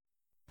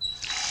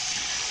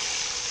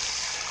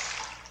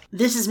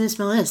This is Miss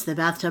Melissa, the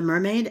Bathtub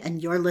Mermaid,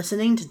 and you're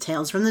listening to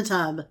Tales from the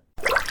Tub.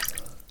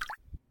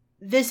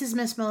 This is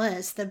Miss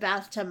Melissa, the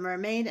Bathtub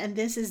Mermaid, and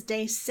this is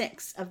day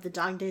 6 of the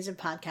Dog Days of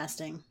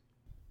Podcasting.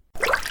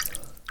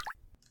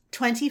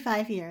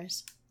 25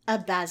 years. A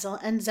Basil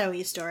and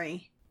Zoe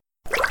story.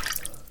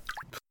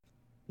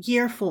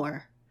 Year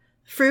 4.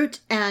 Fruit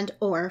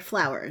and/or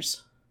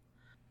flowers.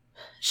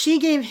 She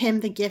gave him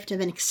the gift of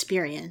an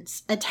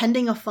experience,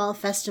 attending a fall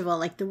festival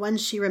like the one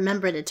she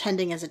remembered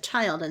attending as a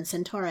child in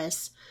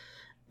Centaurus.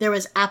 There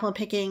was apple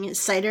picking,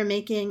 cider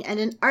making, and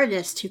an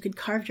artist who could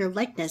carve your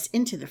likeness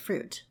into the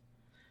fruit.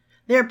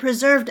 Their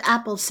preserved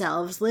apple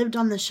selves lived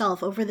on the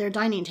shelf over their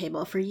dining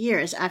table for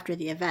years after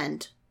the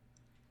event.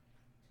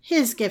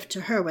 His gift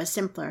to her was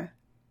simpler.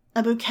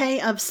 A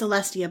bouquet of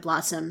celestia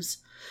blossoms.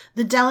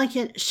 The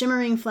delicate,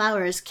 shimmering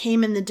flowers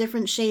came in the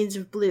different shades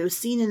of blue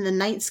seen in the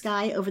night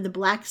sky over the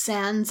black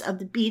sands of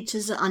the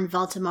beaches on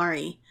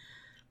Valtamari.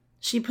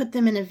 She put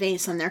them in a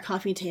vase on their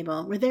coffee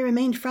table, where they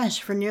remained fresh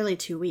for nearly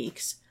 2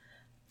 weeks.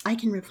 "I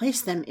can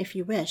replace them if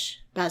you wish,"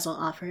 Basil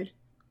offered.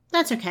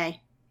 "That's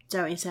okay,"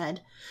 Zoe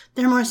said.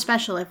 "They're more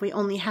special if we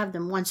only have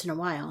them once in a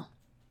while."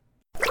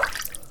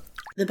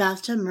 The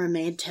Bathtub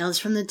Mermaid Tales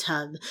from the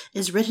Tub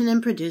is written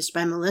and produced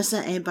by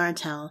Melissa A.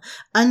 Bartell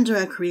under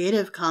a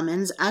Creative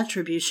Commons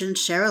Attribution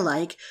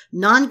Share-alike,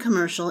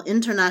 Non-Commercial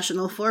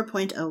International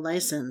 4.0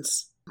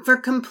 license. For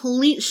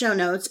complete show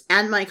notes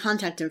and my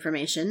contact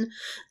information,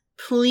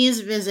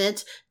 please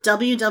visit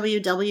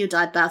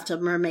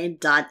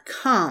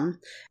www.bathtubmermaid.com.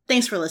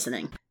 Thanks for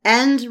listening.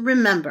 And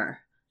remember,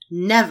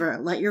 never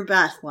let your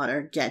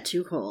bathwater get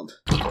too cold.